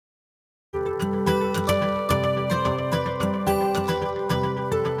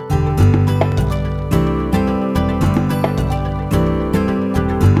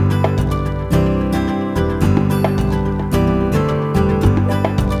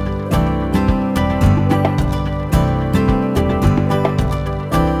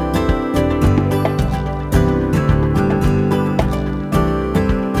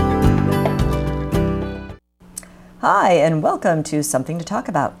Hi, and welcome to Something to Talk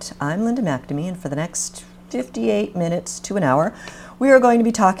About. I'm Linda McNamee, and for the next 58 minutes to an hour, we are going to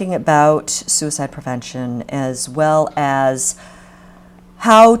be talking about suicide prevention as well as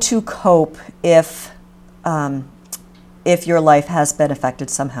how to cope if your life has been affected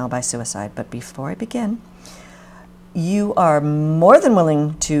somehow by suicide. But before I begin, you are more than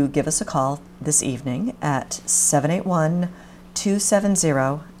willing to give us a call this evening at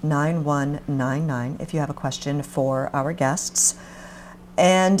 781-270-9199 if you have a question for our guests.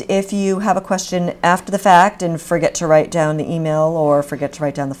 And if you have a question after the fact and forget to write down the email or forget to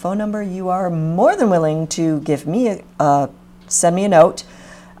write down the phone number, you are more than willing to give me send me a note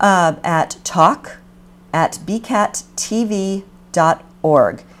at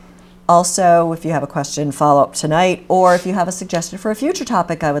talk@bcattv.org. Also, if you have a question, follow up tonight, or if you have a suggestion for a future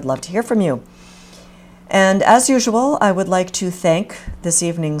topic, I would love to hear from you. And as usual, I would like to thank this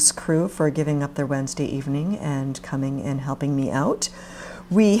evening's crew for giving up their Wednesday evening and coming and helping me out.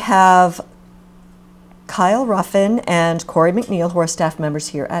 We have Kyle Ruffin and Corey McNeil, who are staff members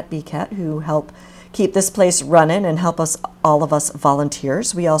here at BCAT, who help keep this place running and help us, all of us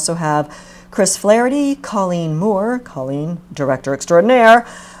volunteers. We also have Chris Flaherty, Colleen Moore, Colleen, Director Extraordinaire,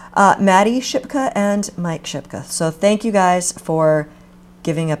 Maddie Shipka, and Mike Shipka. So thank you guys for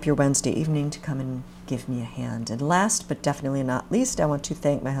giving up your Wednesday evening to come and give me a hand. And last but definitely not least, I want to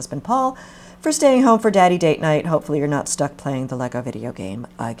thank my husband Paul for staying home for Daddy Date Night. Hopefully you're not stuck playing the Lego video game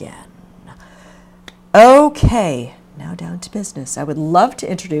again. Okay, now down to business. I would love to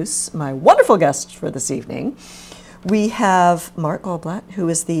introduce my wonderful guest for this evening. We have Mark Goldblatt, who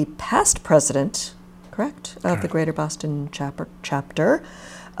is the past president, correct, of the Greater Boston chapter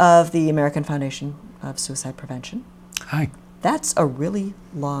of the American Foundation of Suicide Prevention. Hi. That's a really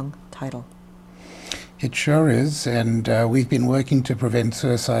long title. It sure is, and we've been working to prevent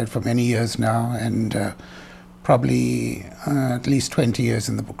suicide for many years now, and probably at least 20 years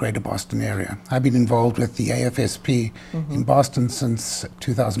in the Greater Boston area. I've been involved with the AFSP in Boston since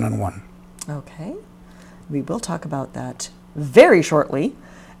 2001. Okay. We will talk about that very shortly.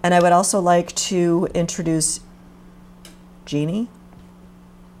 And I would also like to introduce Jeannie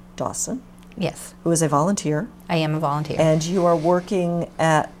Dawson. Yes. Who is a volunteer. I am a volunteer. And you are working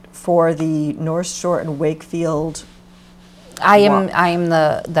for the North Shore and Wakefield. I am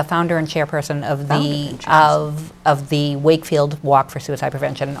the founder and chairperson of the Wakefield Walk for Suicide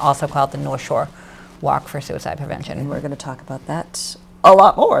Prevention, also called the North Shore Walk for Suicide Prevention. And we're going to talk about that a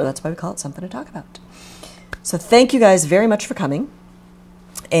lot more. That's why we call it Something to Talk About. So thank you guys very much for coming.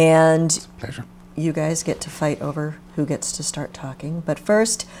 And Pleasure. You guys get to fight over who gets to start talking. But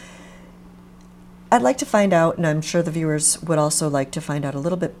first, I'd like to find out, and I'm sure the viewers would also like to find out a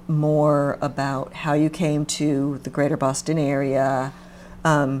little bit more about how you came to the Greater Boston area,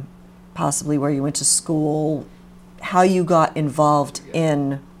 possibly where you went to school, how you got involved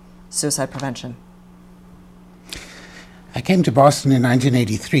in suicide prevention. I came to Boston in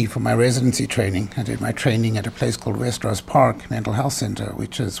 1983 for my residency training. I did my training at a place called West Ross Park Mental Health Center,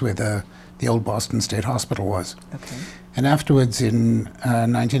 which is where the old Boston State Hospital was. Okay. And afterwards, in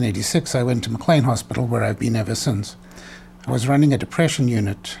 1986, I went to McLean Hospital, where I've been ever since. I was running a depression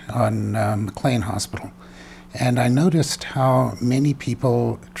unit on McLean Hospital, and I noticed how many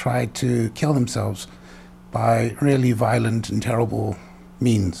people tried to kill themselves by really violent and terrible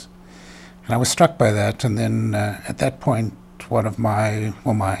means. And I was struck by that, and then at that point, my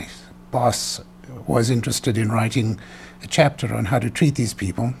boss was interested in writing a chapter on how to treat these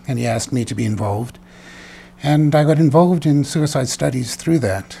people, and he asked me to be involved. And I got involved in suicide studies through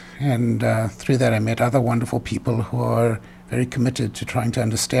that, and through that I met other wonderful people who are very committed to trying to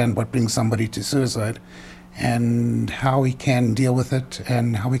understand what brings somebody to suicide and how we can deal with it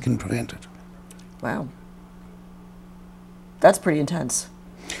and how we can prevent it. Wow. That's pretty intense.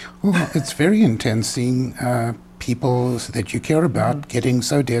 Well, it's very intense seeing people that you care about getting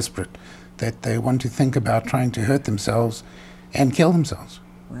so desperate that they want to think about trying to hurt themselves and kill themselves.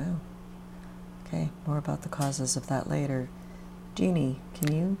 Wow. Okay, more about the causes of that later. Jeannie,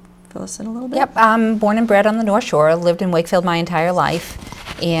 can you fill us in a little bit? Yep, I'm born and bred on the North Shore, lived in Wakefield my entire life,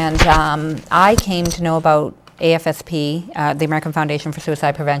 and I came to know about AFSP, the American Foundation for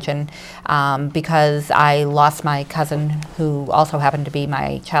Suicide Prevention, because I lost my cousin, who also happened to be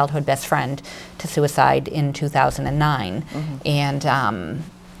my childhood best friend, to suicide in 2009. And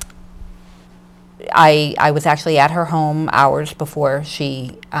I was actually at her home hours before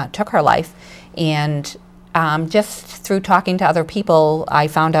she took her life, and just through talking to other people, I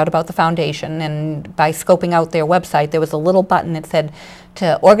found out about the foundation, and by scoping out their website, there was a little button that said,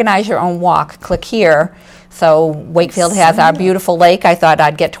 to organize your own walk, click here. So Wakefield has our beautiful lake. I thought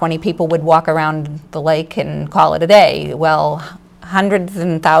I'd get 20 people would walk around the lake and call it a day. Well, hundreds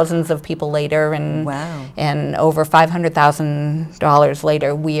and thousands of people later, and and over $500,000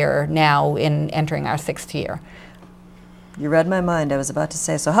 later, we are now entering our 6th year. You read my mind. I was about to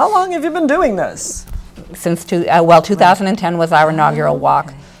say, so how long have you been doing this? Since 2010 was our inaugural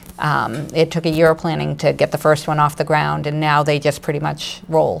walk. It took a year of planning to get the first one off the ground, and now they just pretty much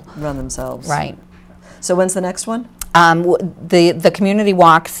run themselves. Right. So when's the next one? The community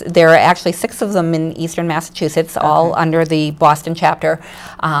walks, there are actually 6 of them in eastern Massachusetts, all under the Boston chapter.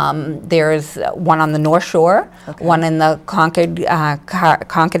 There's one on the North Shore, one in the Concord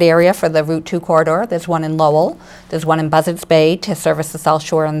area for the Route 2 corridor. There's one in Lowell. There's one in Buzzards Bay to service the South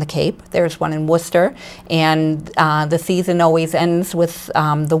Shore and the Cape. There's one in Worcester. And the season always ends with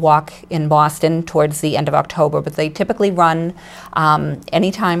the walk in Boston towards the end of October. But they typically run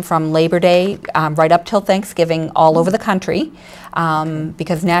anytime from Labor Day right up till Thanksgiving all over the country,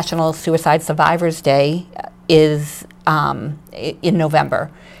 because National Suicide Survivors Day is in November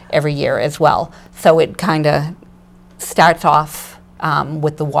every year as well. So it kind of starts off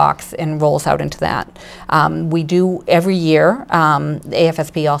with the walks and rolls out into that. We do every year. The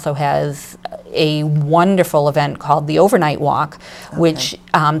AFSP also has a wonderful event called the Overnight Walk, which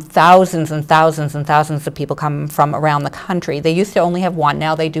thousands and thousands and thousands of people come from around the country. They used to only have one.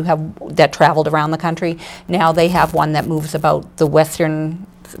 Now they do have that traveled around the country. Now they have one that moves about the western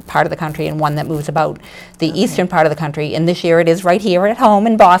part of the country and one that moves about the eastern part of the country. And this year it is right here at home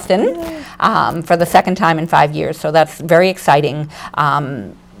in Boston for the 2nd time in 5 years. So that's very exciting.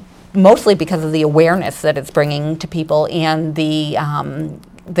 Mostly because of the awareness that it's bringing to people and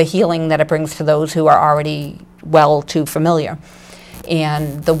the healing that it brings to those who are already well too familiar.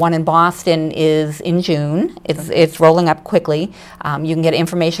 And the one in Boston is in June. It's rolling up quickly. You can get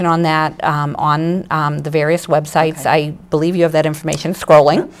information on that on the various websites. I believe you have that information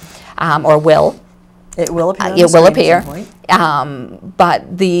scrolling, or will. It will appear. It will appear.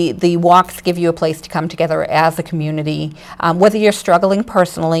 But the walks give you a place to come together as a community, whether you're struggling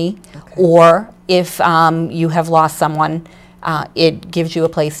personally or if you have lost someone. It gives you a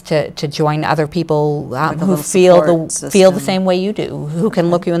place to join other people who feel the same way you do, who can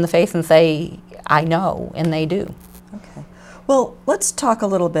look you in the face and say, I know, and they do. Okay. Well, let's talk a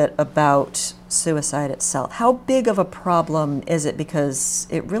little bit about suicide itself. How big of a problem is it? Because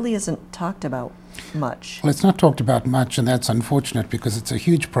it really isn't talked about much. Well, it's not talked about much, and that's unfortunate because it's a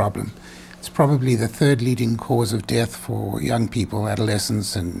huge problem. It's probably the 3rd leading cause of death for young people,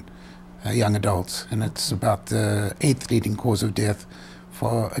 adolescents, and young adults, and it's about the 8th leading cause of death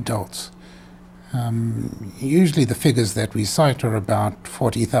for adults. Usually the figures that we cite are about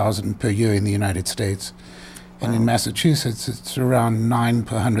 40,000 per year in the United States, and in Massachusetts it's around 9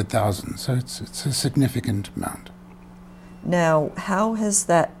 per 100,000, so it's a significant amount. Now, how has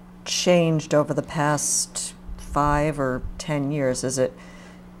that changed over the past 5 or 10 years? Is it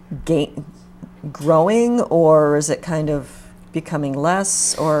growing, or is it kind of becoming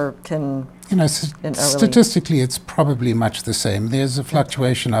less, or can... You know, statistically it's probably much the same. There's a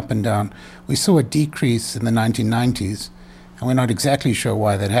fluctuation up and down. We saw a decrease in the 1990s, and we're not exactly sure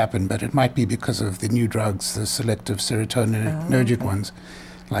why that happened, but it might be because of the new drugs, the selective serotonergic ones,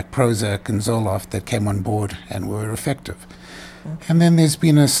 like Prozac and Zoloft, that came on board and were effective. And then there's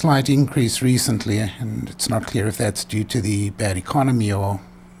been a slight increase recently, and it's not clear if that's due to the bad economy or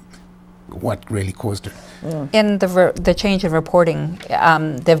what really caused it. In the change in reporting,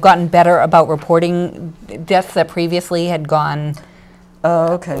 they've gotten better about reporting deaths that previously had gone.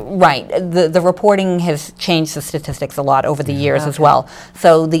 Oh, okay. Right. The reporting has changed the statistics a lot over the years as well.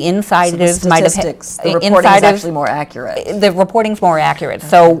 So the insiders might have the reporting is actually more accurate. The reporting's more accurate.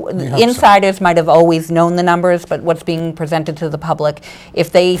 So insiders might have always known the numbers, but what's being presented to the public,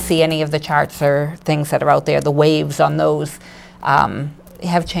 if they see any of the charts or things that are out there, the waves on those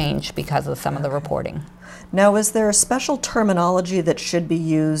have changed because of some of the reporting. Now, is there a special terminology that should be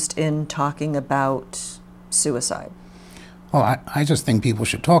used in talking about suicide? Well, I just think people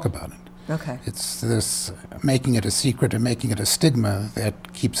should talk about it. Okay. It's this making it a secret and making it a stigma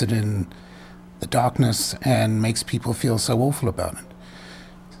that keeps it in the darkness and makes people feel so awful about it.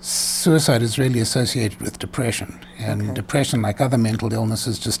 Suicide is really associated with depression, and depression, like other mental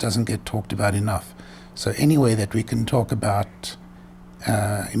illnesses, just doesn't get talked about enough. So any way that we can talk about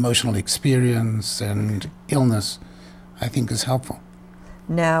emotional experience and illness, I think is helpful.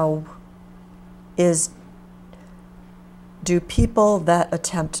 Now, do people that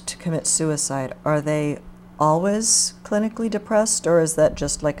attempt to commit suicide, are they always clinically depressed, or is that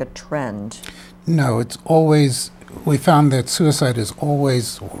just like a trend? No, it's always, we found that suicide is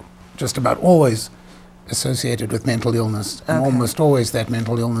always, or just about always, associated with mental illness, and almost always that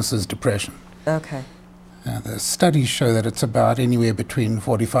mental illness is depression. Okay. The studies show that it's about anywhere between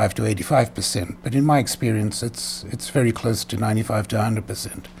 45 to 85%, but in my experience, it's very close to 95 to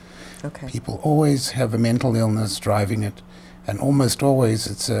 100%. Okay. People always have a mental illness driving it, and almost always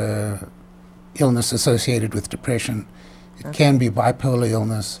it's a illness associated with depression. It can be bipolar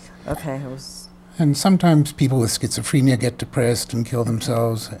illness. Okay. And sometimes people with schizophrenia get depressed and kill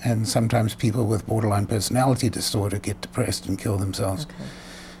themselves, and sometimes people with borderline personality disorder get depressed and kill themselves. Okay.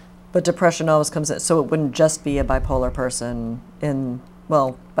 But depression always comes in, so it wouldn't just be a bipolar person in,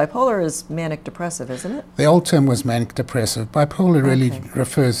 well, bipolar is manic depressive, isn't it? The old term was manic depressive. Bipolar really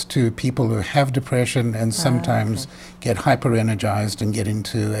refers to people who have depression and sometimes get hyper-energized and get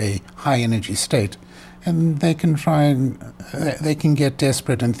into a high energy state. And they can try and, they can get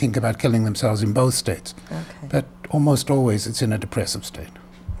desperate and think about killing themselves in both states. Okay. But almost always it's in a depressive state.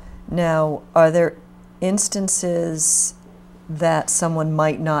 Now, are there instances that someone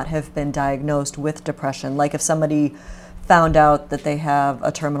might not have been diagnosed with depression? Like if somebody found out that they have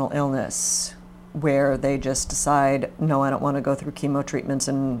a terminal illness where they just decide, no, I don't want to go through chemo treatments,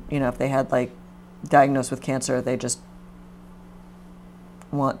 and if they had like diagnosed with cancer, they just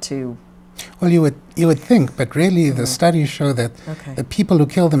want to. Well, you would think, but really the studies show that the people who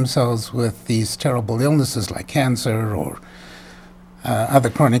kill themselves with these terrible illnesses like cancer or other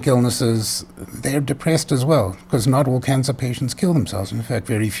chronic illnesses, they're depressed as well, because not all cancer patients kill themselves. In fact,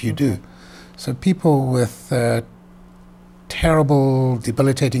 very few do. So people with terrible,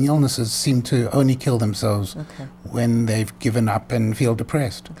 debilitating illnesses seem to only kill themselves when they've given up and feel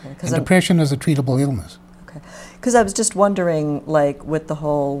depressed. And depression is a treatable illness. Okay. Because I was just wondering, like, with the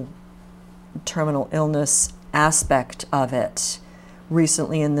whole terminal illness aspect of it,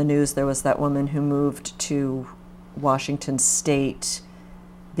 recently in the news there was that woman who moved to Washington State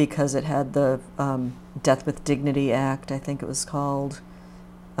because it had the Death with Dignity Act, I think it was called,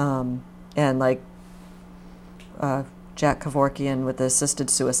 and like Jack Kevorkian with the assisted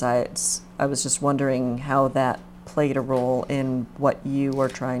suicides. I was just wondering how that played a role in what you were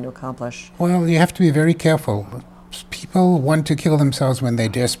trying to accomplish. Well, you have to be very careful. People want to kill themselves when they're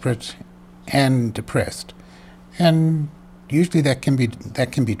desperate and depressed, and usually that can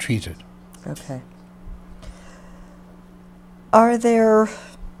be treated. Okay. Are there,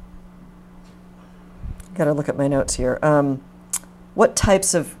 gotta look at my notes here,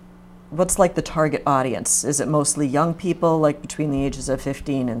 what's like the target audience? Is it mostly young people, like between the ages of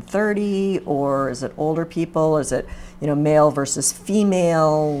 15 and 30, or is it older people? Is it, male versus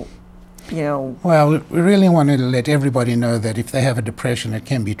female? Well, we really want to let everybody know that if they have a depression, it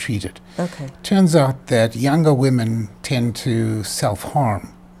can be treated. Okay. Turns out that younger women tend to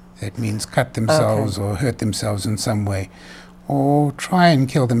self-harm. That means cut themselves or hurt themselves in some way, or try and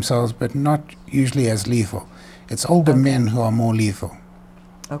kill themselves, but not usually as lethal. It's older men who are more lethal.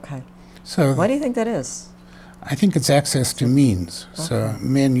 Okay. So why do you think that is? I think it's access to means. So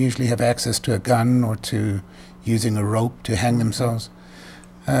men usually have access to a gun or to using a rope to hang themselves.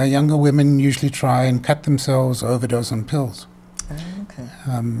 Younger women usually try and cut themselves, overdose on pills. Okay.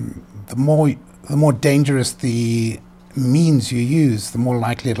 The more dangerous the means you use, the more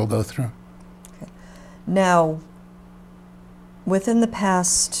likely it'll go through. Okay. Now, within the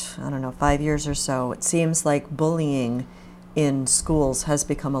past, 5 years or so, it seems like bullying in schools has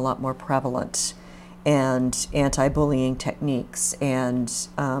become a lot more prevalent, and anti-bullying techniques, and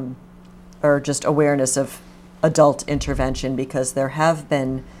or just awareness of adult intervention, because there have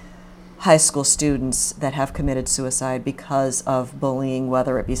been high school students that have committed suicide because of bullying,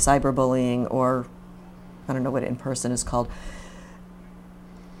 whether it be cyberbullying or I don't know what in person is called.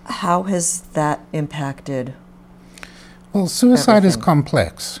 How has that impacted? Well, suicide is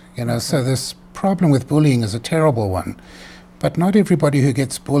complex, so this problem with bullying is a terrible one. But not everybody who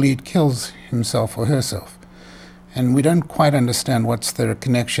gets bullied kills himself or herself. And we don't quite understand what's the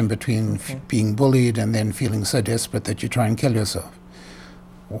connection between being bullied and then feeling so desperate that you try and kill yourself.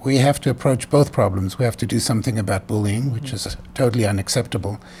 We have to approach both problems. We have to do something about bullying, which is totally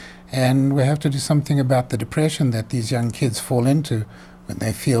unacceptable. And we have to do something about the depression that these young kids fall into when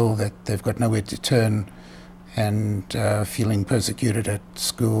they feel that they've got nowhere to turn, and feeling persecuted at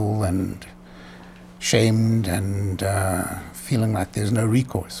school and shamed and feeling like there's no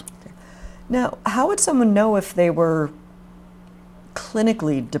recourse. Now, how would someone know if they were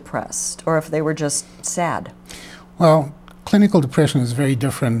clinically depressed or if they were just sad? Well, clinical depression is very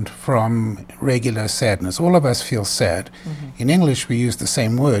different from regular sadness. All of us feel sad. In English, we use the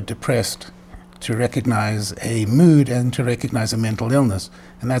same word, depressed, to recognize a mood and to recognize a mental illness,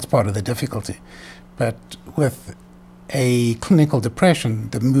 and that's part of the difficulty. But with a clinical depression,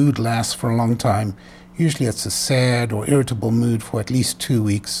 the mood lasts for a long time. Usually it's a sad or irritable mood for at least 2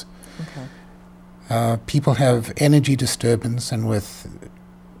 weeks. Okay. People have energy disturbance, and with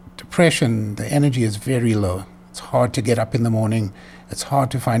depression, the energy is very low. It's hard to get up in the morning. It's hard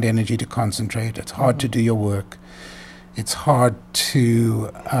to find energy to concentrate. It's hard to do your work. It's hard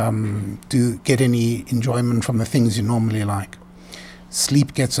to get any enjoyment from the things you normally like.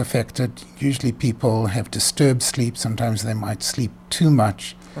 Sleep gets affected. Usually people have disturbed sleep. Sometimes they might sleep too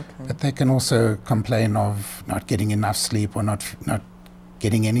much, but they can also complain of not getting enough sleep or not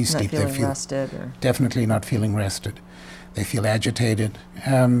getting any sleep. Not feeling rested. Or definitely not feeling rested. They feel agitated.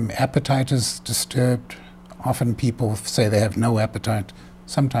 Appetite is disturbed. Often people say they have no appetite.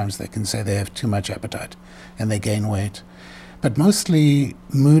 Sometimes they can say they have too much appetite and they gain weight. But mostly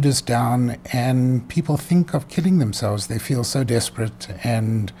mood is down and people think of killing themselves. They feel so desperate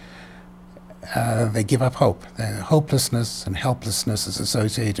and they give up hope. Hopelessness and helplessness is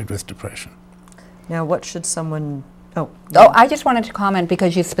associated with depression. Now, what should someone... Oh, I just wanted to comment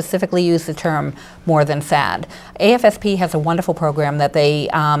because you specifically used the term more than sad. AFSP has a wonderful program that they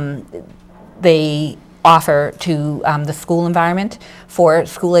offer to the school environment for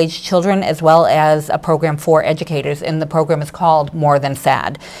school-age children, as well as a program for educators, and the program is called More Than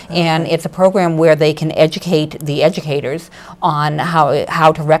Sad. Okay. And it's a program where they can educate the educators on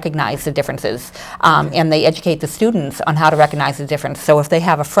how to recognize the differences, and they educate the students on how to recognize the difference. So if they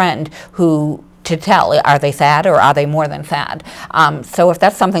have a friend who to tell, are they sad or are they more than sad? So if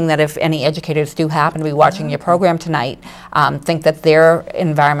that's something that if any educators do happen to be watching your program tonight, think that their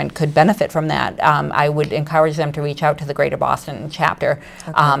environment could benefit from that, I would encourage them to reach out to the Greater Boston chapter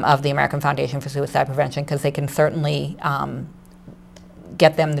of the American Foundation for Suicide Prevention, because they can certainly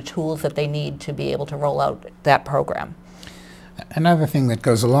get them the tools that they need to be able to roll out that program. Another thing that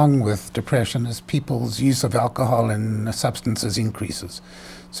goes along with depression is people's use of alcohol and substances increases.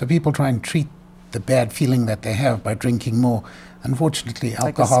 So people try and treat the bad feeling that they have by drinking more. Unfortunately,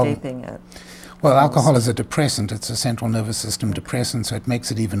 alcohol... Like escaping it. Well, alcohol is a depressant. It's a central nervous system depressant, so it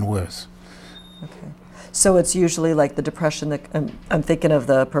makes it even worse. Okay. So it's usually like the depression that... I'm thinking of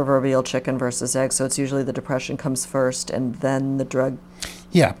the proverbial chicken versus egg, so it's usually the depression comes first and then the drug...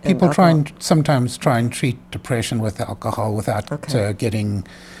 Yeah, people sometimes try and treat depression with alcohol without getting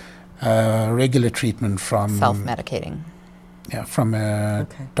regular treatment from... Self-medicating. Yeah, from a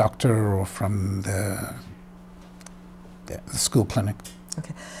doctor or from the school clinic.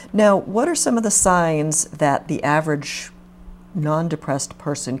 Okay. Now, what are some of the signs that the average non-depressed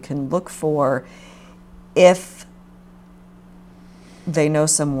person can look for if they know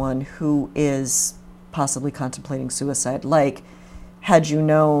someone who is possibly contemplating suicide? Like, had you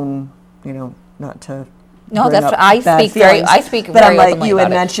known, you know, not to... No, that's I speak very openly but I'm like, you had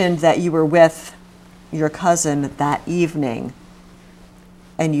mentioned that you were with your cousin that evening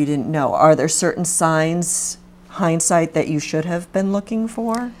and you didn't know. Are there certain signs, hindsight, that you should have been looking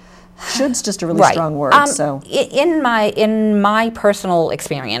for? Should's just a really strong word. So in my personal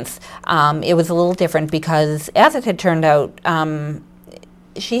experience, it was a little different because, as it had turned out,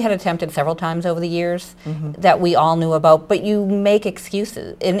 she had attempted several times over the years that we all knew about, but you make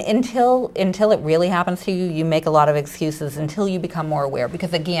excuses. Until it really happens to you, you make a lot of excuses until you become more aware,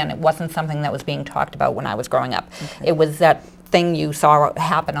 because again, it wasn't something that was being talked about when I was growing up. It was that thing you saw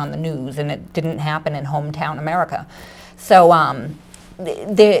happen on the news, and it didn't happen in hometown America. So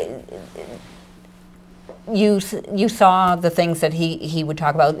you saw the things that he would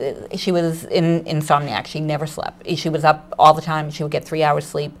talk about. She was insomniac. She never slept. She was up all the time. She would get 3 hours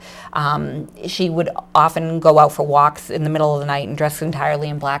sleep. She would often go out for walks in the middle of the night and dress entirely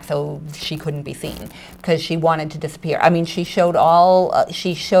in black so she couldn't be seen because she wanted to disappear. I mean, she showed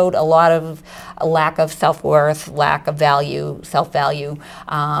a lot of a lack of self-worth, lack of value, self-value.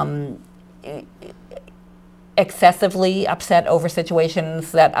 Excessively upset over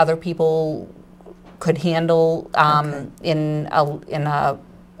situations that other people could handle in a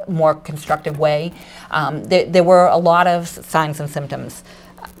more constructive way. There were a lot of signs and symptoms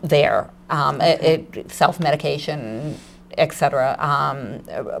there. Self-medication,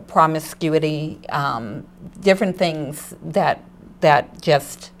 etc., promiscuity, different things that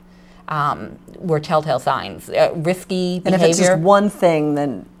just were telltale signs. Risky behavior. And if it's just one thing,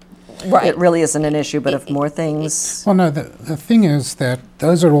 then it really isn't an issue, but if more things... Well, no, the thing is that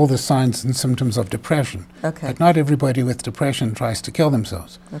those are all the signs and symptoms of depression. But not everybody with depression tries to kill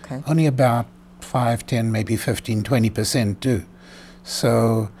themselves. Only about 5, 10, maybe 15, 20% do.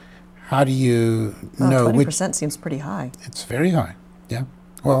 So how do you know 20% seems pretty high. It's very high, yeah.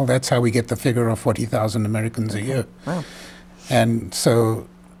 Well, that's how we get the figure of 40,000 Americans a year. Wow. And so,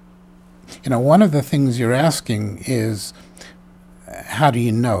 you know, one of the things you're asking is, how do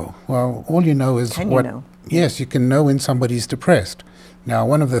you know? Well, all you know is Can what... you know? Yes, you can know when somebody's depressed. Now,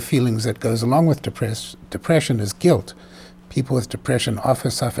 one of the feelings that goes along with depression is guilt. People with depression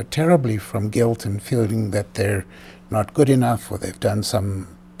often suffer terribly from guilt and feeling that they're not good enough, or they've done some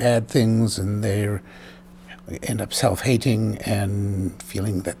bad things, and they end up self-hating and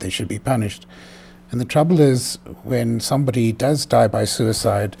feeling that they should be punished. And the trouble is, when somebody does die by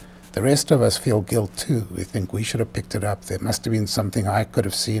suicide, the rest of us feel guilt too. We think we should have picked it up. There must have been something I could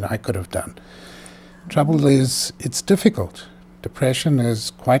have seen, I could have done. Trouble is, it's difficult. Depression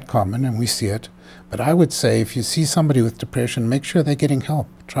is quite common, and we see it. But I would say, if you see somebody with depression, make sure they're getting help.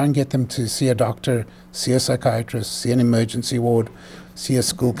 Try and get them to see a doctor, see a psychiatrist, see an emergency ward, see a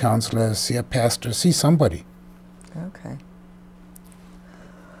school counselor, see a pastor, see somebody. Okay.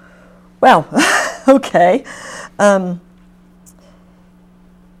 Well, okay.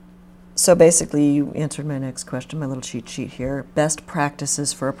 So basically, you answered my next question, my little cheat sheet here. Best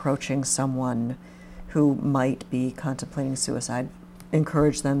practices for approaching someone who might be contemplating suicide.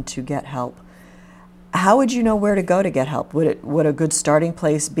 Encourage them to get help. How would you know where to go to get help? Would a good starting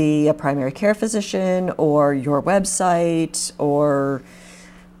place be a primary care physician, or your website, or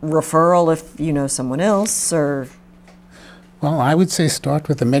referral if you know someone else, or? Well, I would say start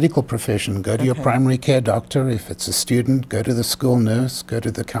with the medical profession. Go to your primary care doctor. If it's a student, go to the school nurse, go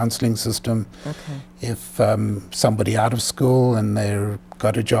to the counseling system. Okay. If somebody out of school and they've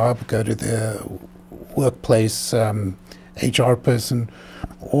got a job, go to the workplace HR person.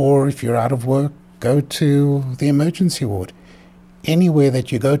 Or if you're out of work, go to the emergency ward. Anywhere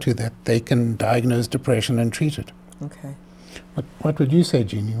that you go to that they can diagnose depression and treat it. Okay. What would you say,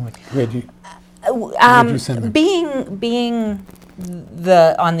 Jeannie? Where do you send them? Being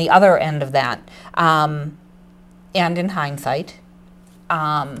on the other end of that, and in hindsight,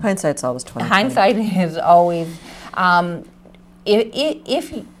 Hindsight's always 20/20. hindsight is always,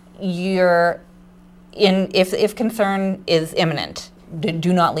 if you're if concern is imminent,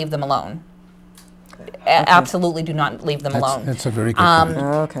 do not leave them alone. Absolutely, do not leave them alone. That's a very good point.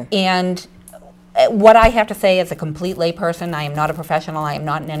 Okay. And what I have to say as a complete layperson, I am not a professional, I am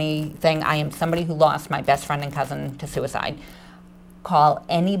not in anything, I am somebody who lost my best friend and cousin to suicide. Call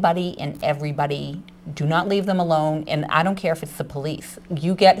anybody and everybody, do not leave them alone, and I don't care if it's the police.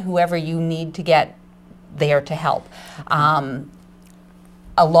 You get whoever you need to get there to help.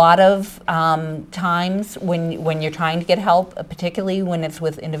 A lot of times when you're trying to get help, particularly when it's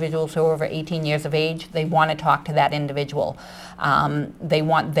with individuals who are over 18 years of age, they want to talk to that individual. They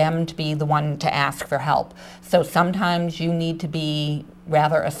want them to be the one to ask for help. So sometimes you need to be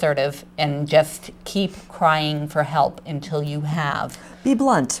rather assertive and just keep crying for help until you have. Be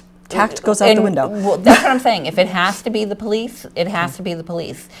blunt. Tact goes out the window. Well, that's what I'm saying. If it has to be the police, it has to be the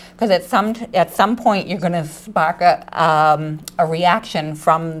police. Because at some point you're going to spark a reaction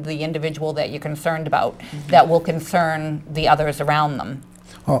from the individual that you're concerned about that will concern the others around them.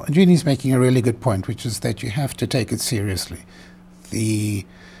 Well, Jeannie's making a really good point, which is that you have to take it seriously. The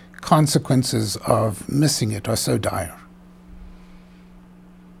consequences of missing it are so dire.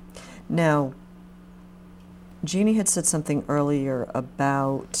 Now, Jeannie had said something earlier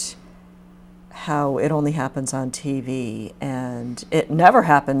about how it only happens on TV and it never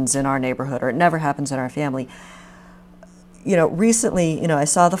happens in our neighborhood or it never happens in our family. You know, recently, I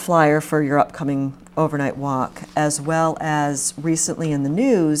saw the flyer for your upcoming overnight walk, as well as recently in the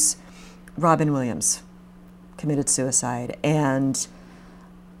news, Robin Williams committed suicide. And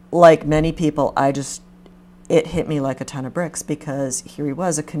like many people, it hit me like a ton of bricks, because here he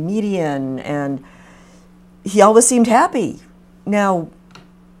was, a comedian, and he always seemed happy. Now,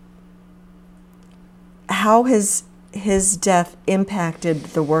 how has his death impacted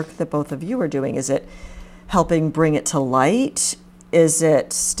the work that both of you are doing? Is it helping bring it to light? Is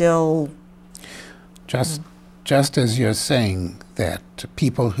it still... Just as you're saying that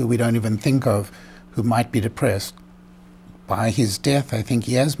people who we don't even think of who might be depressed, by his death, I think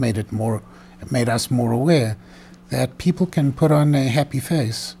he has made us more aware that people can put on a happy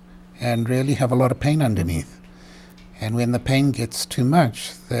face and really have a lot of pain underneath. And when the pain gets too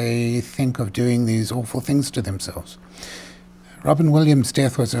much, they think of doing these awful things to themselves. Robin Williams'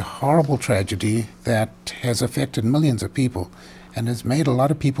 death was a horrible tragedy that has affected millions of people and has made a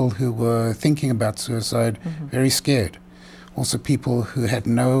lot of people who were thinking about suicide very scared. Also, people who had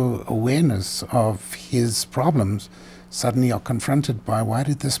no awareness of his problems suddenly are confronted by, why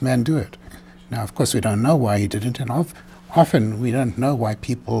did this man do it? Now, of course, we don't know why he did it, and often we don't know why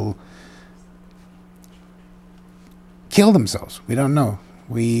people kill themselves. We don't know.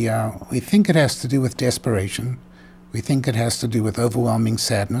 We think it has to do with desperation. We think it has to do with overwhelming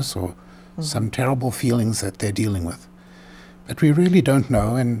sadness or some terrible feelings that they're dealing with. But we really don't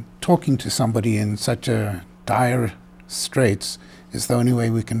know, and talking to somebody in such a dire straits is the only way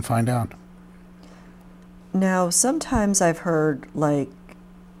we can find out. Now, sometimes I've heard, like,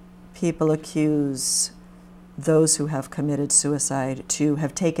 people accuse those who have committed suicide to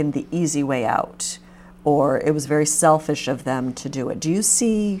have taken the easy way out, or it was very selfish of them to do it. Do you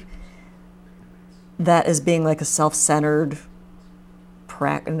see that as being like a self-centered,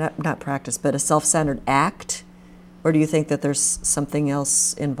 not practice, but a self-centered act? Or do you think that there's something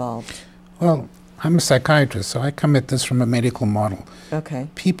else involved? Well, I'm a psychiatrist, so I come at this from a medical model. Okay.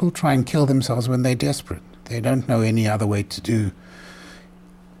 People try and kill themselves when they're desperate. They don't know any other way to do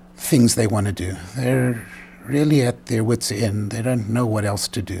things they want to do. They're really at their wits' end. They don't know what else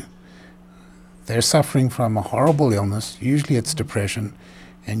to do. They're suffering from a horrible illness. Usually it's depression,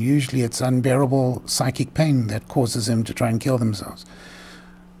 and usually it's unbearable psychic pain that causes them to try and kill themselves.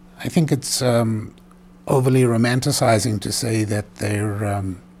 I think it's overly romanticizing to say that they're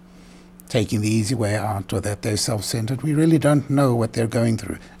taking the easy way out or that they're self-centered. We really don't know what they're going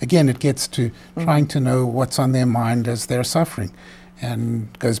through. Again, it gets to trying to know what's on their mind as they're suffering.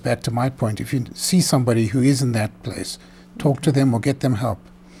 And goes back to my point. If you see somebody who is in that place, talk to them or get them help.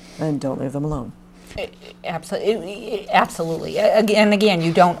 And don't leave them alone. Absolutely. Absolutely. And again,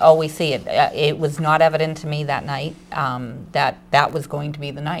 you don't always see it. It was not evident to me that night that was going to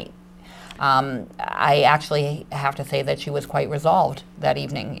be the night. I actually have to say that she was quite resolved that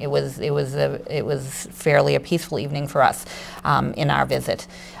evening. It was fairly a peaceful evening for us in our visit.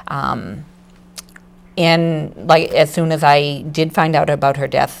 And like as soon as I did find out about her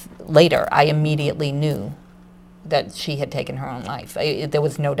death later, I immediately knew that she had taken her own life. There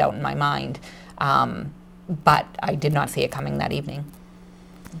was no doubt in my mind, but I did not see it coming that evening.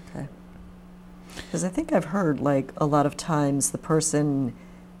 Okay. Because I think I've heard, like, a lot of times the person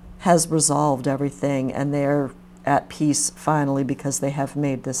has resolved everything and they're at peace finally because they have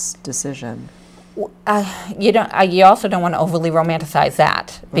made this decision. You also don't want to overly romanticize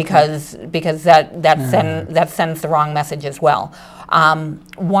that because that sends the wrong message as well.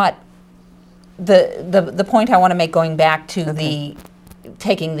 What the point I want to make, going back to the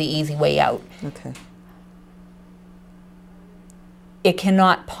taking the easy way out. Okay. It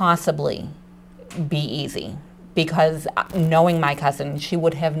cannot possibly be easy, because knowing my cousin, she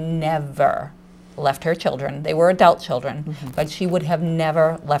would have never left her children. They were adult children, but she would have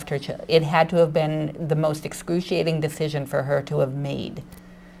never left her children. It had to have been the most excruciating decision for her to have made,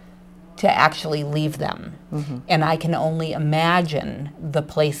 to actually leave them. And I can only imagine the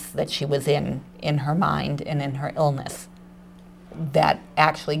place that she was in her mind and in her illness, that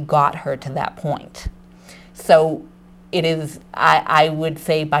actually got her to that point. So it is, I would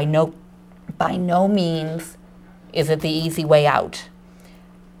say by no means is it the easy way out.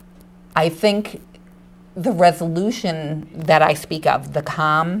 I think the resolution that I speak of, the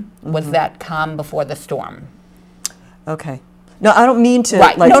calm, was that calm before the storm. Okay. No, I don't mean to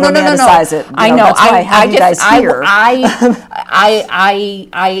right. like romanticize it. I know. That's why I have you guys here.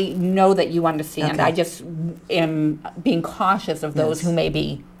 I know that you understand. Okay. I just am being cautious of those who may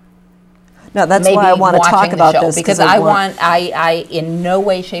be. No, that's why I want to talk about this, because I in no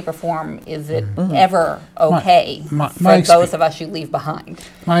way, shape, or form is it ever okay for those of us you leave behind.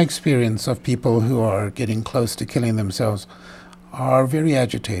 My experience of people who are getting close to killing themselves are very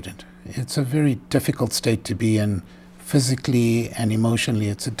agitated. It's a very difficult state to be in, physically and emotionally.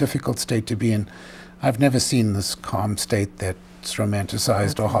 It's a difficult state to be in. I've never seen this calm state that's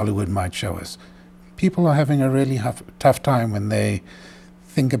romanticized or Hollywood might show us. People are having a really tough time when they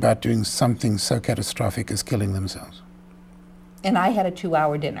think about doing something so catastrophic as killing themselves. And I had a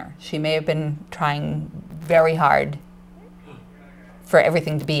 2-hour dinner. She may have been trying very hard for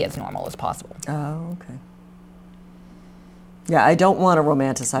everything to be as normal as possible. Oh, okay. Yeah, I don't want to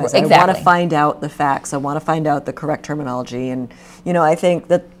romanticize it. Exactly. I want to find out the facts. I want to find out the correct terminology. And, you know, I think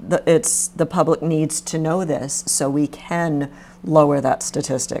that the public needs to know this so we can lower that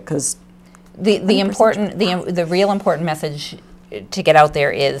statistic. Because the real important message to get out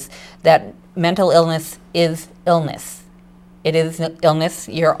there is that mental illness is illness. It is illness.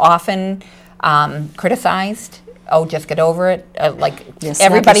 You're often criticized. Oh, just get over it.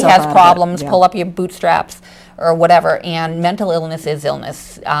 Everybody has problems. Pull up your bootstraps or whatever. And mental illness is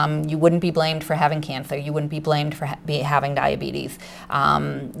illness. You wouldn't be blamed for having cancer. You wouldn't be blamed for having diabetes.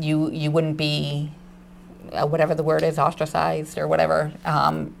 You wouldn't be, whatever the word is, ostracized or whatever,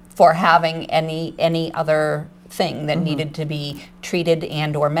 for having any other thing that needed to be treated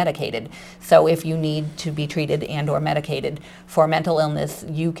and or medicated. So if you need to be treated and or medicated for mental illness,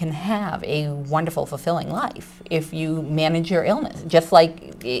 you can have a wonderful, fulfilling life if you manage your illness. Just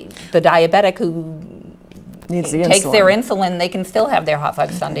like the diabetic who Needs the takes insulin. their insulin, they can still have their hot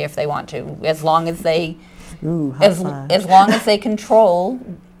fudge sundae if they want to, as long as they Ooh, high as five. long as they control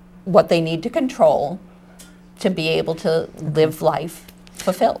what they need to control to be able to live life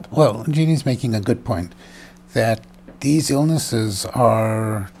fulfilled. Well, Jeannie's making a good point, that these illnesses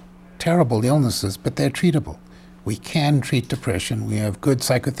are terrible illnesses, but they're treatable. We can treat depression. We have good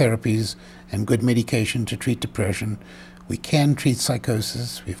psychotherapies and good medication to treat depression. We can treat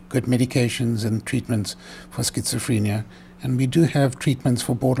psychosis. We have good medications and treatments for schizophrenia. And we do have treatments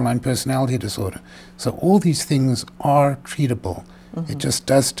for borderline personality disorder. So all these things are treatable. It just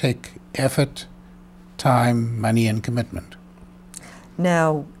does take effort, time, money, and commitment.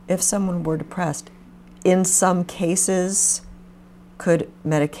 Now, if someone were depressed, in some cases, could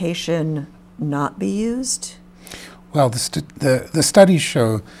medication not be used? Well, the studies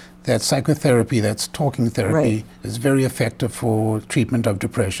show that psychotherapy, that's talking therapy, Right. is very effective for treatment of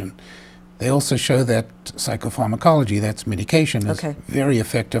depression. They also show that psychopharmacology, that's medication, is Okay. very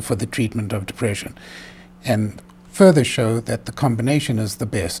effective for the treatment of depression. And further show that the combination is the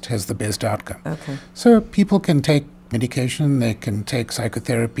best, has the best outcome. Okay. So people can take medication, they can take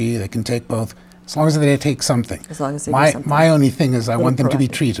psychotherapy, they can take both, as long as they take something. As long as they do my, something. my only thing is I Little want them to be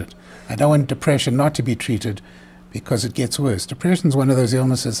proactive. treated. I don't want depression not to be treated because it gets worse. Depression is one of those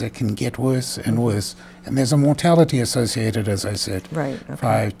illnesses that can get worse and worse. And there's a mortality associated, as I said. Right, okay.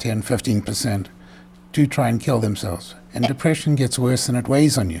 5, 10, 15% do try and kill themselves. And depression gets worse and it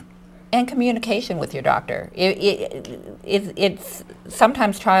weighs on you. And communication with your doctor. It's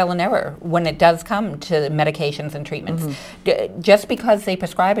sometimes trial and error when it does come to medications and treatments. Just because they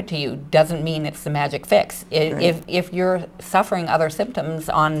prescribe it to you doesn't mean it's the magic fix. If you're suffering other symptoms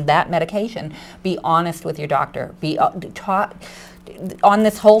on that medication, be honest with your doctor. On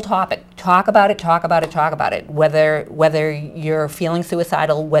this whole topic, talk about it, talk about it, talk about it. Whether you're feeling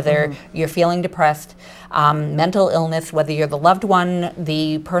suicidal, whether you're feeling depressed, mental illness, whether you're the loved one,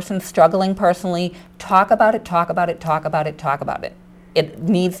 the person struggling personally, talk about it, talk about it, talk about it, talk about it. It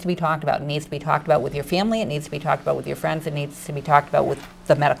needs to be talked about. It needs to be talked about with your family. It needs to be talked about with your friends. It needs to be talked about with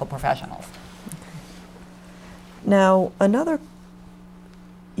the medical professionals. Now,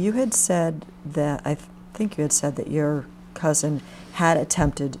 you had said that, I think you had said that your cousin had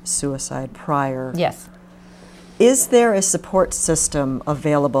attempted suicide prior. Yes. Is there a support system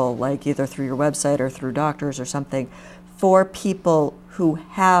available, like either through your website or through doctors or something, for people who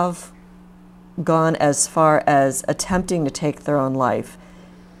have gone as far as attempting to take their own life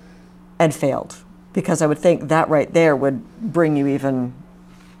and failed? Because I would think that right there would bring you even,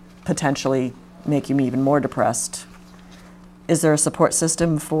 potentially make you even more depressed. Is there a support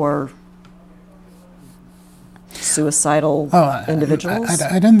system for suicidal individuals?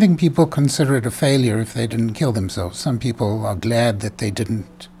 I don't think people consider it a failure if they didn't kill themselves. Some people are glad that they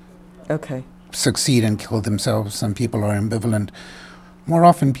didn't Okay. succeed and kill themselves. Some people are ambivalent. More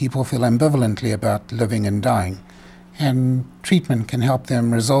often people feel ambivalently about living and dying, and treatment can help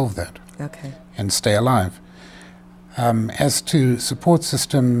them resolve that Okay. and stay alive. As to support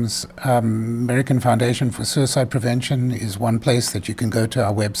systems, American Foundation for Suicide Prevention is one place that you can go to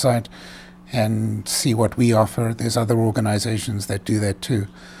our website and see what we offer. There's other organizations that do that too.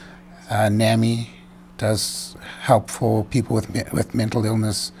 NAMI does help for people with mental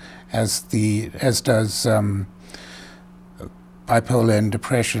illness, as does bipolar and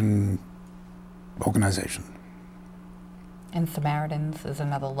depression organization. And Samaritans is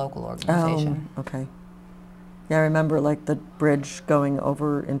another local organization. Okay. Yeah, I remember like the bridge going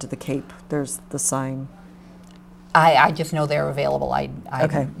over into the Cape. There's the sign. I just know they're available. I'm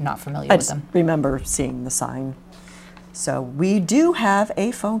Okay. not familiar I with just them. remember seeing the sign. So we do have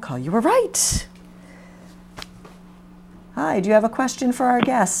a phone call. You were right. Hi, do you have a question for our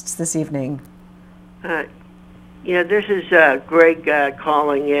guests this evening? Yeah, this is Greg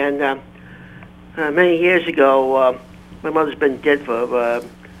calling, and many years ago, my mother's been dead for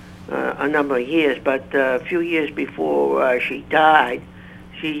a number of years, but a few years before she died,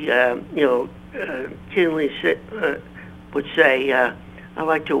 she, keenly would say, I'd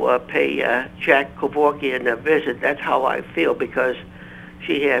like to pay Jack Kevorkian a visit. That's how I feel, because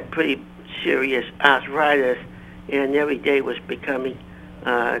she had pretty serious arthritis, and every day was becoming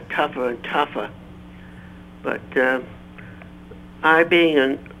tougher and tougher. But I,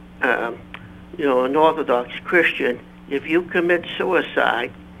 being an Orthodox Christian, if you commit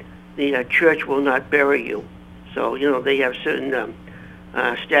suicide, the church will not bury you. So, they have certain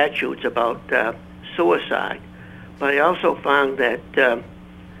statutes about suicide. But I also found that,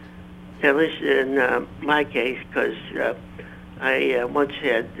 at least in my case, because I once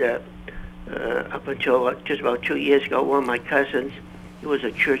had, up until just about 2 years ago, one of my cousins, he was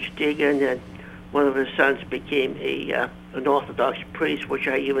a church deacon, and one of his sons became an Orthodox priest, which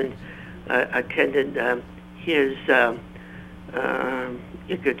I even attended his,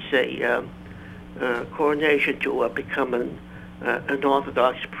 you could say, coronation to become an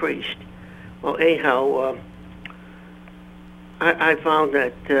Orthodox priest. Well, anyhow, I found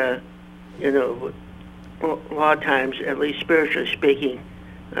that, you know, a lot of times, at least spiritually speaking,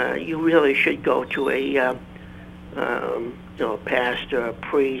 you really should go to a, you know, pastor, a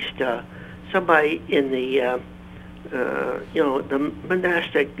priest, somebody in the, you know, the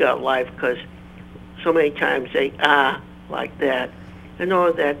monastic life, because so many times they are like that. I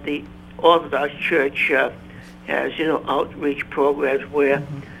know that the Orthodox Church has, you know, outreach programs where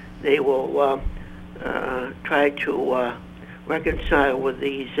they will try to reconcile with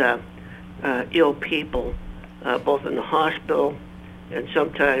these ill people, both in the hospital and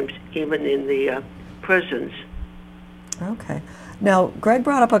sometimes even in the prisons. Okay. Now, Greg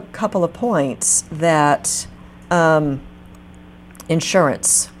brought up a couple of points that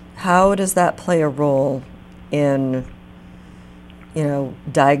insurance, how does that play a role in, you know,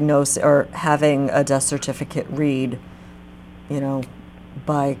 diagnose or having a death certificate read, you know,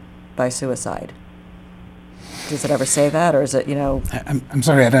 by suicide? Does it ever say that, or is it, you know? I'm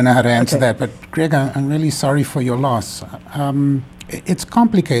sorry, I don't know how to answer that, but Greg, I'm really sorry for your loss. It's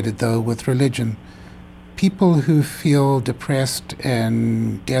complicated, though, with religion. People who feel depressed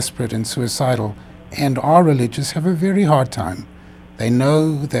and desperate and suicidal and are religious have a very hard time. They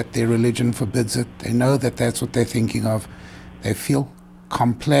know that their religion forbids it. They know that that's what they're thinking of. They feel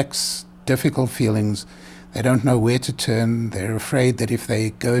complex, difficult feelings. They don't know where to turn. They're afraid that if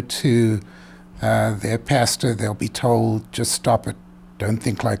they go to their pastor, they'll be told, just stop it, don't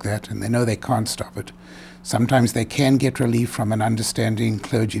think like that, and they know they can't stop it. Sometimes they can get relief from an understanding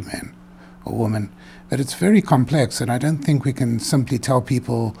clergyman or woman, but it's very complex, and I don't think we can simply tell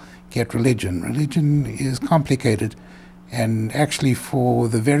people, get religion. Religion is complicated, and actually for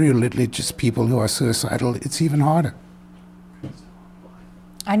the very religious people who are suicidal, it's even harder.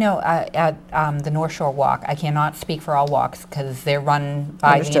 I know at the North Shore Walk, I cannot speak for all walks because they're run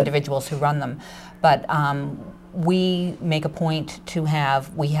by the individuals who run them, but we make a point to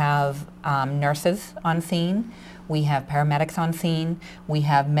have, we have nurses on scene, we have paramedics on scene, we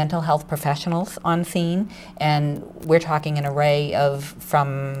have mental health professionals on scene, and we're talking an array of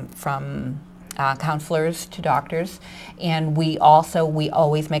from counselors to doctors, and we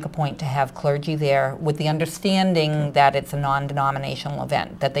always make a point to have clergy there with the understanding that it's a non-denominational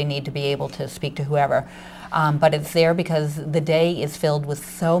event, that they need to be able to speak to whoever. But it's there because the day is filled with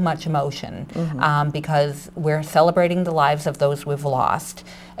so much emotion, because we're celebrating the lives of those we've lost,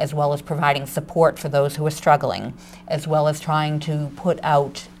 as well as providing support for those who are struggling, as well as trying to put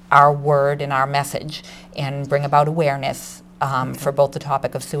out our word and our message and bring about awareness for both the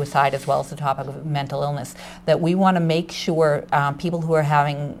topic of suicide as well as the topic of mental illness. That we want to make sure people who are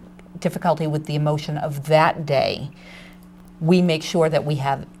having difficulty with the emotion of that day, we make sure that we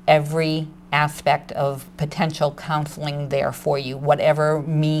have every aspect of potential counseling there for you, whatever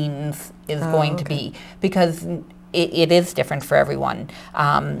means is going to be, because it is different for everyone.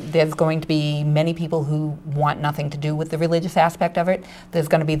 There's going to be many people who want nothing to do with the religious aspect of it. There's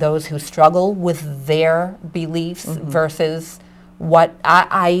going to be those who struggle with their beliefs versus what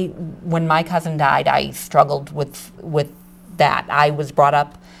when my cousin died, I struggled with that. I was brought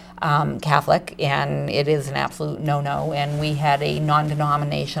up Catholic, and it is an absolute no-no, and we had a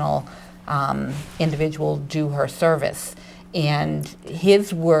non-denominational individual do her service. And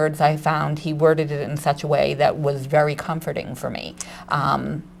his words, I found, he worded it in such a way that was very comforting for me.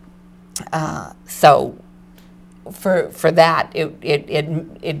 So for that,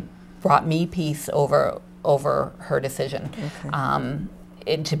 it brought me peace over her decision,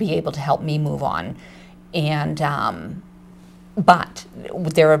 to be able to help me move on. And but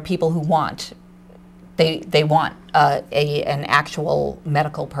there are people who want. They want an actual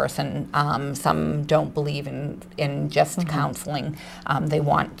medical person. Some don't believe in just counseling. They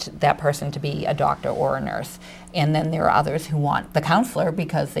want that person to be a doctor or a nurse. And then there are others who want the counselor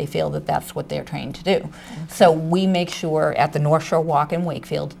because they feel that that's what they're trained to do. So we make sure at the North Shore Walk in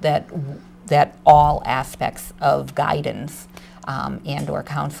Wakefield that all aspects of guidance and or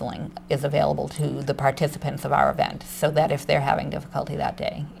counseling is available to the participants of our event, so that if they're having difficulty that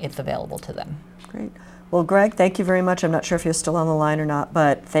day, it's available to them. Great. Well, Greg, thank you very much. I'm not sure if you're still on the line or not,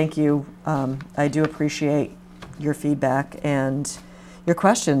 but thank you. I do appreciate your feedback and your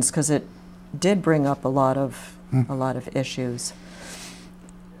questions, because it did bring up a lot of a lot of issues.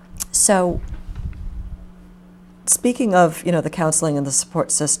 So, speaking of, the counseling and the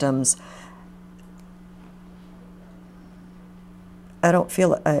support systems, I don't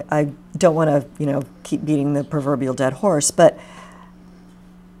want to, keep beating the proverbial dead horse, but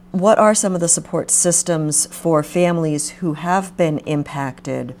what are some of the support systems for families who have been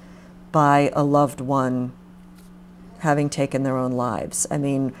impacted by a loved one having taken their own lives? I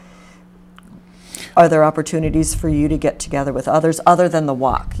mean, are there opportunities for you to get together with others other than the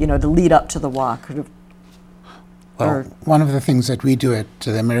walk, to lead up to the walk? Well, one of the things that we do at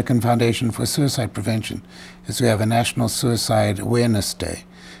the American Foundation for Suicide Prevention is we have a National Suicide Awareness Day,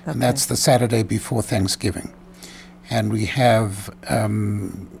 and that's the Saturday before Thanksgiving. And we have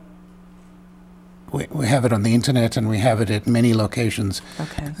we have it on the internet, and we have it at many locations,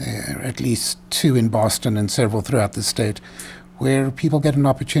 at least 2 in Boston and several throughout the state, where people get an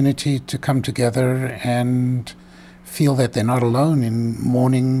opportunity to come together and feel that they're not alone in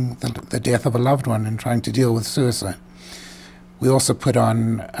mourning the death of a loved one and trying to deal with suicide. We also put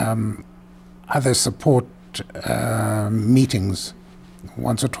on other support meetings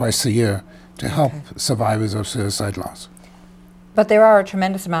once or twice a year to help survivors of suicide loss. But there are a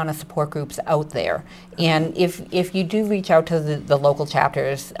tremendous amount of support groups out there, and if you do reach out to the local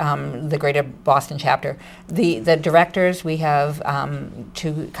chapters, the Greater Boston chapter, the directors, we have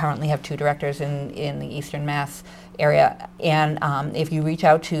currently have 2 directors in the Eastern Mass area, and if you reach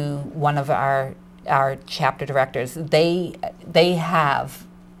out to one of our chapter directors, they have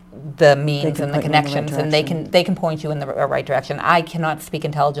the means and the connections, and they can point you in the right direction. I cannot speak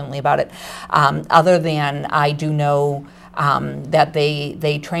intelligently about it, other than I do know that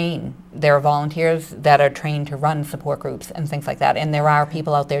they train. There are volunteers that are trained to run support groups and things like that, and there are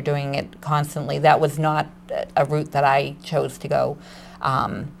people out there doing it constantly. That was not a route that I chose to go,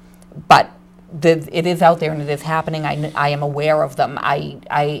 but it is out there and it is happening. I am aware of them.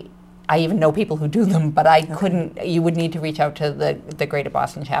 I even know people who do them, but I couldn't. You would need to reach out to the Greater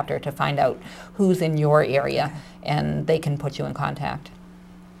Boston chapter to find out who's in your area, and they can put you in contact.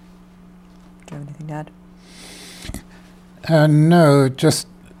 Do you have anything to add? No, just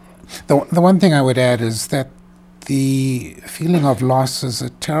the one thing I would add is that the feeling of loss is a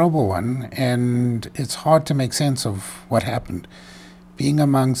terrible one, and it's hard to make sense of what happened. Being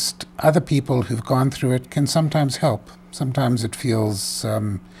amongst other people who've gone through it can sometimes help. Sometimes it feels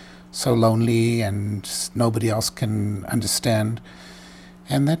so lonely and nobody else can understand,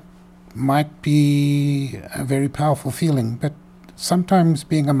 and that might be a very powerful feeling. But sometimes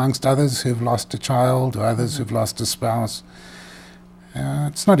being amongst others who've lost a child or others who've lost a spouse,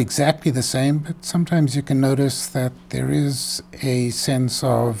 it's not exactly the same, but sometimes you can notice that there is a sense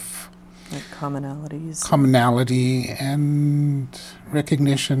of commonality and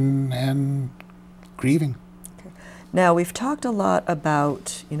recognition and grieving. Now, we've talked a lot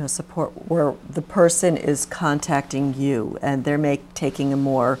about, support where the person is contacting you and they're taking a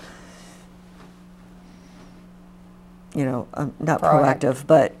more, not proactive,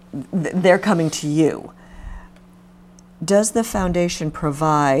 but they're coming to you. Does the foundation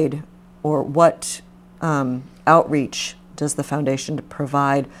provide, or what outreach does the foundation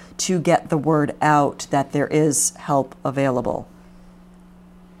provide to get the word out that there is help available?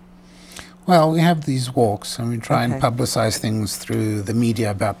 Well, we have these walks, and we try and publicize things through the media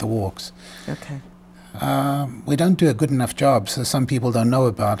about the walks. We don't do a good enough job, so some people don't know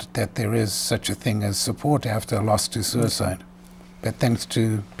about it, that there is such a thing as support after a loss to suicide. But thanks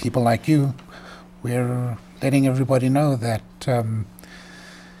to people like you, we're letting everybody know that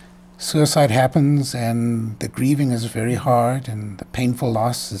suicide happens, and the grieving is very hard, and the painful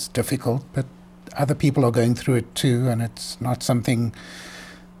loss is difficult, but other people are going through it too, and it's not something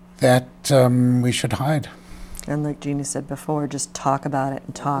that we should hide. And like Jeannie said before, just talk about it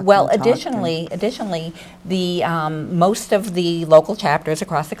and talk. Well, and additionally, the most of the local chapters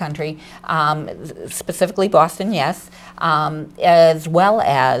across the country, specifically Boston, yes, as well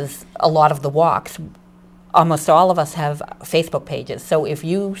as a lot of the walks, almost all of us have Facebook pages. So if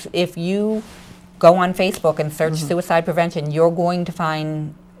you go on Facebook and search suicide prevention, you're going to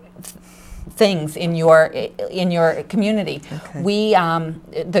find things in your community. We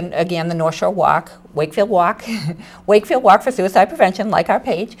again, the North Shore Walk, Wakefield Walk, Wakefield Walk for Suicide Prevention, like our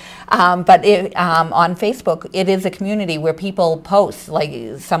page. But on Facebook, it is a community where people post,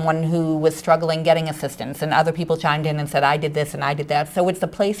 like someone who was struggling getting assistance, and other people chimed in and said, I did this and I did that. So it's a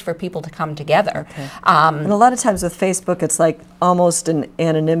place for people to come together. And a lot of times with Facebook, it's like almost an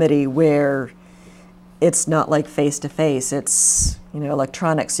anonymity where it's not like face-to-face, it's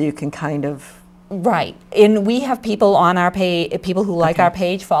electronic, so you can kind of... Right, and we have people on our page, people who like our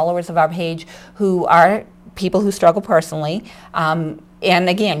page, followers of our page, who are people who struggle personally. And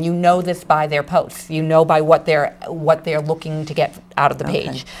again, you know this by their posts. You know by what they're looking to get out of the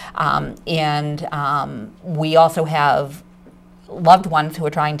page. We also have loved ones who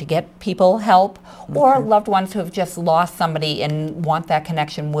are trying to get people help, or loved ones who have just lost somebody and want that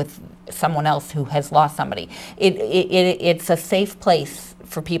connection with someone else who has lost somebody. It's a safe place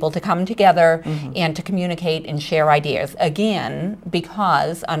for people to come together and to communicate and share ideas. Again,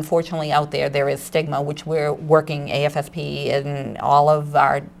 because unfortunately out there is stigma, which we're working, AFSP and all of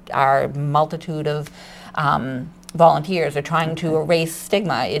our multitude of volunteers are trying to erase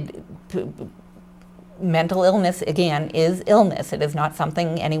stigma. Mental illness, again, is illness. It is not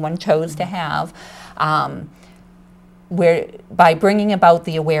something anyone chose to have. By bringing about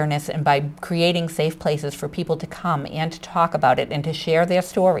the awareness and by creating safe places for people to come and to talk about it and to share their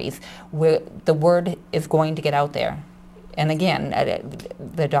stories, the word is going to get out there. And again,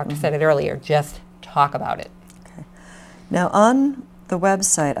 the doctor said it earlier, just talk about it. Okay. Now on the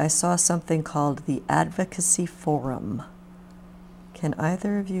website, I saw something called the Advocacy Forum. Can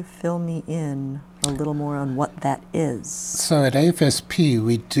either of you fill me in a little more on what that is? So at AFSP,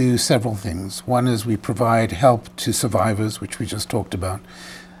 we do several things. One is we provide help to survivors, which we just talked about.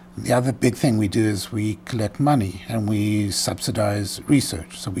 The other big thing we do is we collect money and we subsidize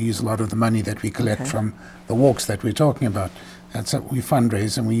research. So we use a lot of the money that we collect from the walks that we're talking about. That's what we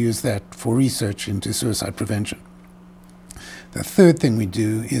fundraise, and we use that for research into suicide prevention. The third thing we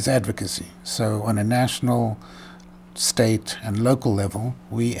do is advocacy. So on a national, state and local level,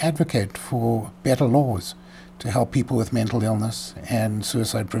 we advocate for better laws to help people with mental illness and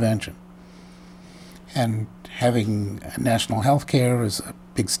suicide prevention. And having national health care is a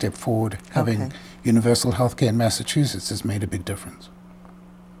big step forward. Having universal health care in Massachusetts has made a big difference.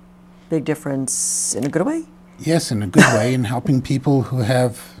 Big difference in a good way? Yes, in a good way, in helping people who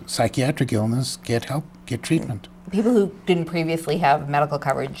have psychiatric illness get help, get treatment. People who didn't previously have medical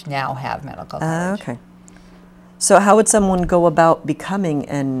coverage now have medical coverage. Okay. So how would someone go about becoming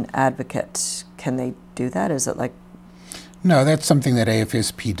an advocate? Can they do that? Is it like... No, that's something that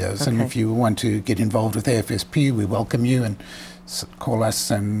AFSP does. And if you want to get involved with AFSP, we welcome you and call us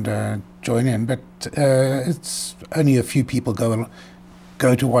and join in. But it's only a few people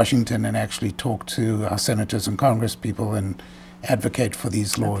go to Washington and actually talk to our senators and Congress people and advocate for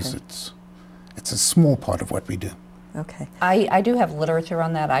these laws. It's a small part of what we do. Okay. I do have literature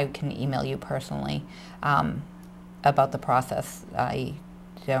on that. I can email you personally about the process. I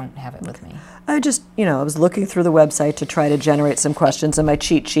don't have it with me. I just, I was looking through the website to try to generate some questions in my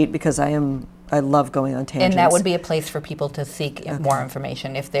cheat sheet because I love going on tangents. And that would be a place for people to seek more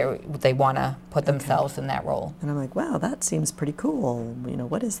information if they want to put themselves in that role. And I'm like, wow, that seems pretty cool.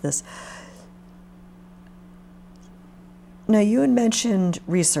 What is this? Now, you had mentioned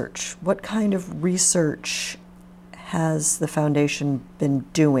research. What kind of research has the foundation been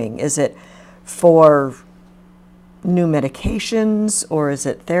doing? Is it for new medications, or is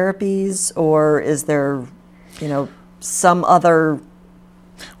it therapies, or is there, some other...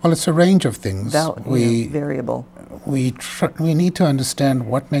 Well, it's a range of things. Variable. We need to understand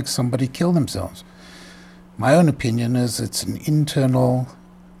what makes somebody kill themselves. My own opinion is it's an internal,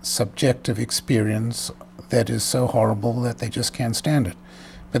 subjective experience that is so horrible that they just can't stand it.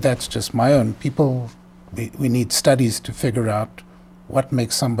 But that's just my own. We need studies to figure out what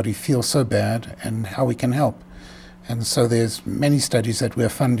makes somebody feel so bad and how we can help. And so there's many studies that we're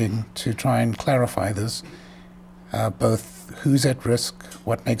funding to try and clarify this, both who's at risk,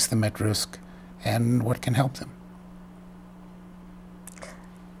 what makes them at risk, and what can help them.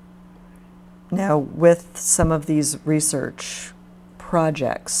 Now, with some of these research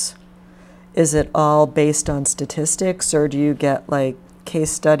projects, is it all based on statistics, or do you get like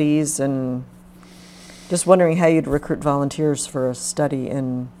case studies? And just wondering how you'd recruit volunteers for a study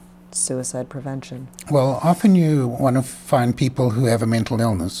in suicide prevention. Well, often you want to find people who have a mental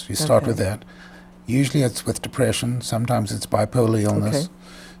illness. You start with that. Usually it's with depression. Sometimes it's bipolar illness.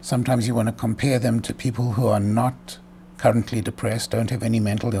 Sometimes you want to compare them to people who are not currently depressed, don't have any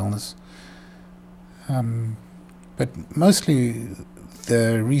mental illness. But mostly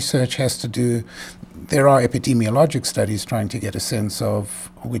the research has to do, there are epidemiologic studies trying to get a sense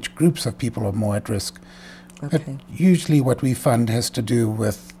of which groups of people are more at risk. But usually what we fund has to do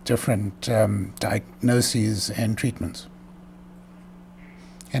with different diagnoses and treatments.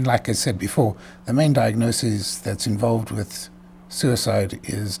 And like I said before, the main diagnosis that's involved with suicide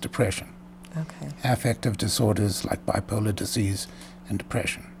is depression. Affective disorders like bipolar disease and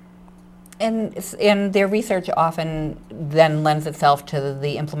depression. And their research often then lends itself to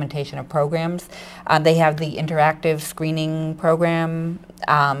the implementation of programs. They have the interactive screening program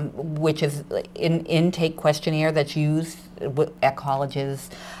which is an intake questionnaire that's used at colleges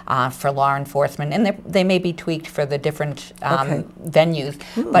for law enforcement, and they may be tweaked for the different venues,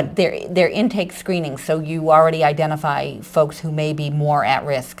 but they're intake screening, so you already identify folks who may be more at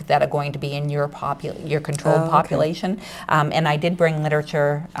risk that are going to be in your controlled population. And I did bring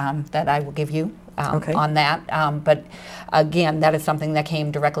literature that I will give you on that, but again, that is something that came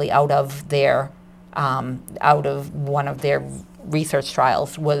directly out of one of their research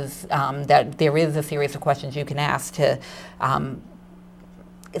trials, was that there is a series of questions you can ask to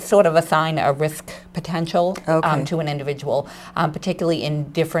sort of assign a risk potential to an individual, particularly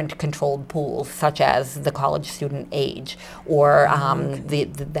in different controlled pools, such as the college student age or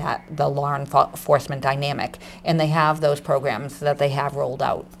the law enforcement dynamic. And they have those programs that they have rolled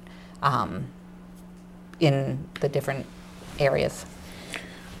out in the different areas.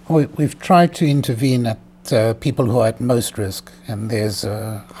 We've tried to intervene at people who are at most risk, and there's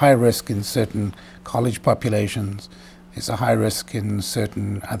a high risk in certain college populations, there's a high risk in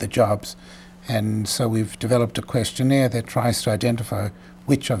certain other jobs, and so we've developed a questionnaire that tries to identify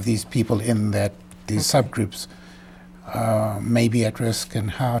which of these people in these subgroups may be at risk,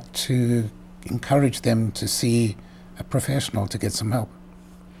 and how to encourage them to see a professional to get some help.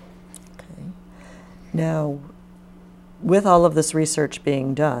 Okay. Now, with all of this research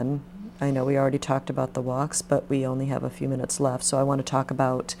being done, I know we already talked about the walks, but we only have a few minutes left, so I want to talk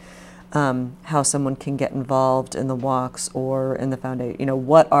about how someone can get involved in the walks or in the foundation. You know,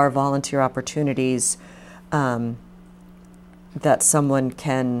 what are volunteer opportunities that someone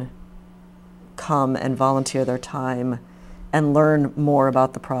can come and volunteer their time and learn more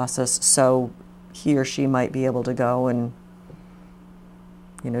about the process, so he or she might be able to go and,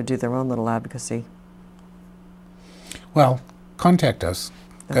 you know, do their own little advocacy? Well, contact us.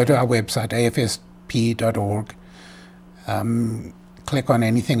 Go to our website, afsp.org. Click on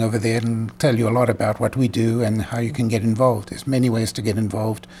anything over there and tell you a lot about what we do and how you can get involved. There's many ways to get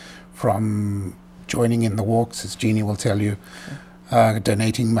involved, from joining in the walks, as Jeannie will tell you,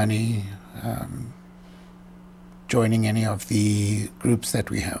 donating money, joining any of the groups that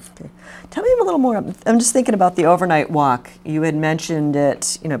we have. Okay. Tell me a little more. I'm just thinking about the overnight walk. You had mentioned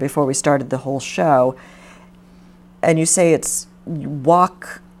it, you know, before we started the whole show, and you say you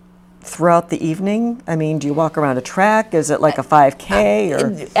walk throughout the evening. I mean, do you walk around a track? Is it like a 5K?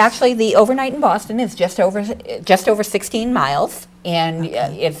 Or? Actually, the overnight in Boston is just over 16 miles, and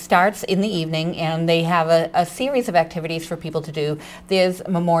it starts in the evening, and they have a series of activities for people to do. There's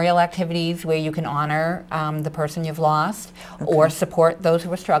memorial activities where you can honor the person you've lost or support those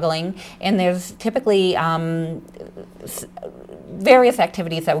who are struggling, and there's typically various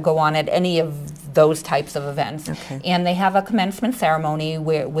activities that will go on at any of those types of events. And they have a commencement ceremony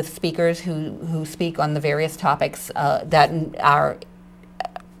with speakers who speak on the various topics that are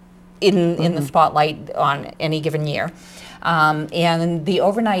in the spotlight on any given year. And the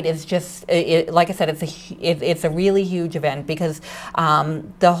overnight is just, like I said, it's a really huge event, because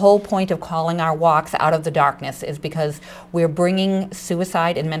the whole point of calling our walks out of the darkness is because we're bringing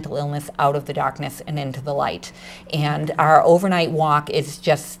suicide and mental illness out of the darkness and into the light. And our overnight walk is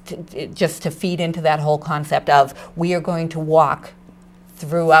just to feed into that whole concept of we are going to walk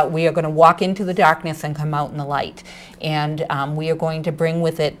throughout, we are going to walk into the darkness and come out in the light. And we are going to bring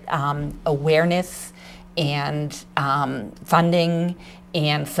with it awareness and funding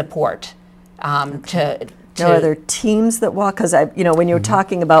and support Now, are there teams that walk? Because when you were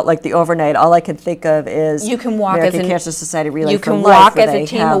talking about like the overnight, all I could think of is you can walk American as Cancer Society Relay you for can Life, walk as a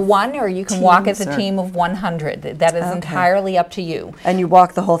team of one, or you can walk as a team of 100. That is entirely up to you. And you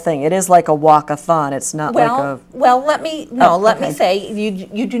walk the whole thing. It is like a walk-a-thon. It's not like a. Well, let me say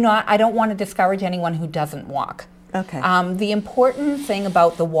you do not. I don't want to discourage anyone who doesn't walk. Okay. The important thing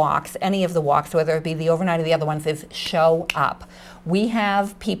about the walks, any of the walks, whether it be the overnight or the other ones, is show up. We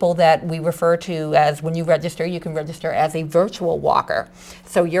have people that we refer to as, when you register, you can register as a virtual walker.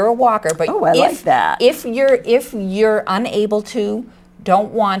 So you're a walker, but I like that. If you're unable to,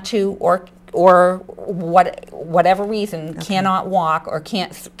 don't want to, or whatever reason cannot walk or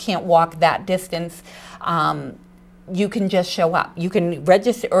can't walk that distance, you can just show up. You can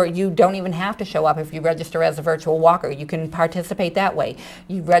register, or you don't even have to show up if you register as a virtual walker. You can participate that way.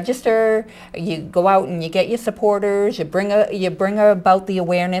 You register, you go out and you get your supporters, you bring about the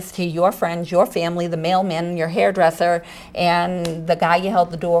awareness to your friends, your family, the mailman, your hairdresser, and the guy you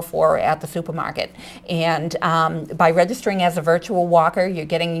held the door for at the supermarket. And by registering as a virtual walker, you're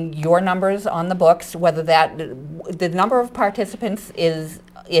getting your numbers on the books, whether the number of participants is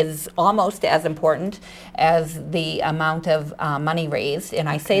is almost as important as the amount of money raised. And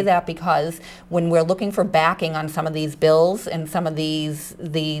I say that because when we're looking for backing on some of these bills and some of these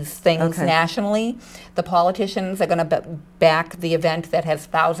things nationally, the politicians are going to back the event that has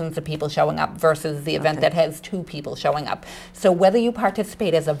thousands of people showing up versus the event that has 2 people showing up. So whether you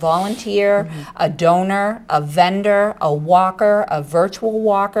participate as a volunteer, a donor, a vendor, a walker, a virtual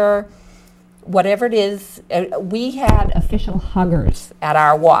walker, whatever it is, we had official huggers at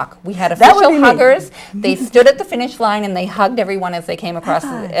our walk. We had official huggers. They stood at the finish line and they hugged everyone as they came across.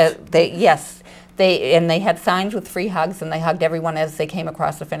 They had signs with free hugs, and they hugged everyone as they came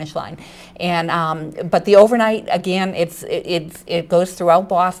across the finish line. And but the overnight, again, it goes throughout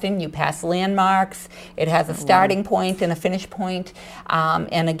Boston. You pass landmarks. It has a starting point and a finish point.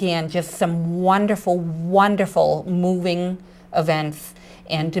 And again, just some wonderful, wonderful moving events.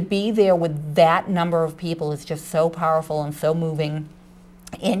 And to be there with that number of people is just so powerful and so moving.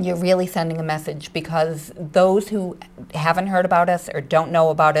 And you're really sending a message, because those who haven't heard about us or don't know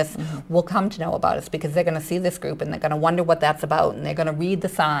about us will come to know about us, because they're going to see this group and they're going to wonder what that's about, and they're going to read the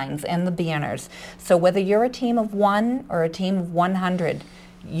signs and the banners. So whether you're a team of 1 or a team of 100,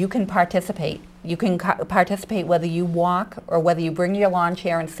 you can participate. You can participate whether you walk or whether you bring your lawn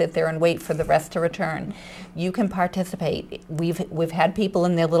chair and sit there and wait for the rest to return. You can participate. We've had people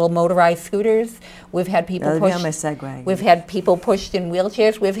in their little motorized scooters. We've had people pushed. On my Segway. We've had people pushed in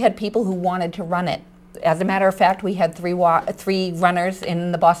wheelchairs. We've had people who wanted to run it. As a matter of fact, we had 3 runners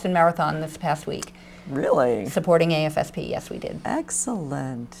in the Boston Marathon this past week. Really? Supporting AFSP. Yes, we did.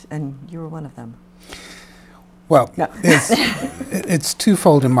 Excellent. And you were one of them. Well, it's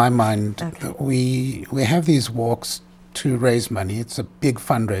twofold in my mind. We have these walks to raise money. It's a big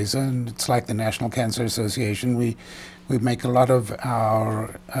fundraiser, and it's like the National Cancer Association. We make a lot of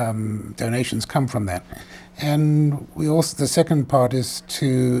our donations come from that. And we also, the second part is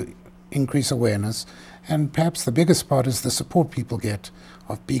to increase awareness, and perhaps the biggest part is the support people get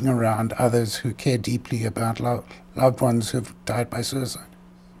of being around others who care deeply about loved ones who've died by suicide.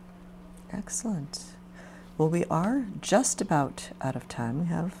 Excellent. Well, we are just about out of time. We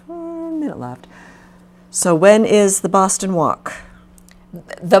have a minute left. So when is the Boston Walk?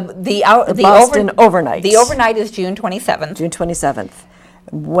 The Boston overnight. The overnight is June 27th. June 27th.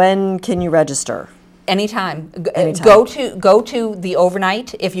 When can you register? Anytime. Go to the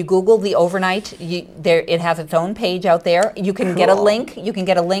overnight. If you Google the overnight, it has its own page out there. You can get a link. You can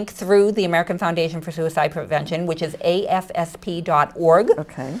get a link through the American Foundation for Suicide Prevention, which is afsp.org.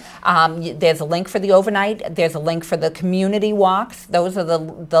 Okay. There's a link for the overnight. There's a link for the community walks. Those are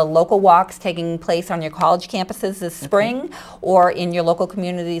the local walks taking place on your college campuses this spring or in your local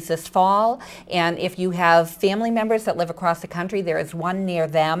communities this fall. And if you have family members that live across the country, there is one near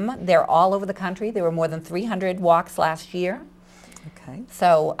them. They're all over the country. There were more than 300 walks last year. Okay.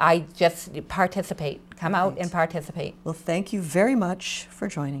 So I just participate. Come out and participate. Well, thank you very much for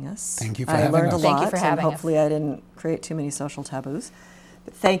joining us. Thank you for having us. I learned a lot. Thank you for having us. Hopefully I didn't create too many social taboos.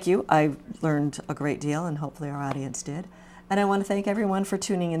 But thank you. I learned a great deal, and hopefully our audience did. And I want to thank everyone for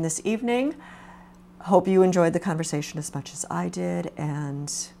tuning in this evening. Hope you enjoyed the conversation as much as I did,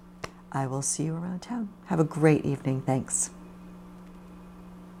 and I will see you around town. Have a great evening. Thanks.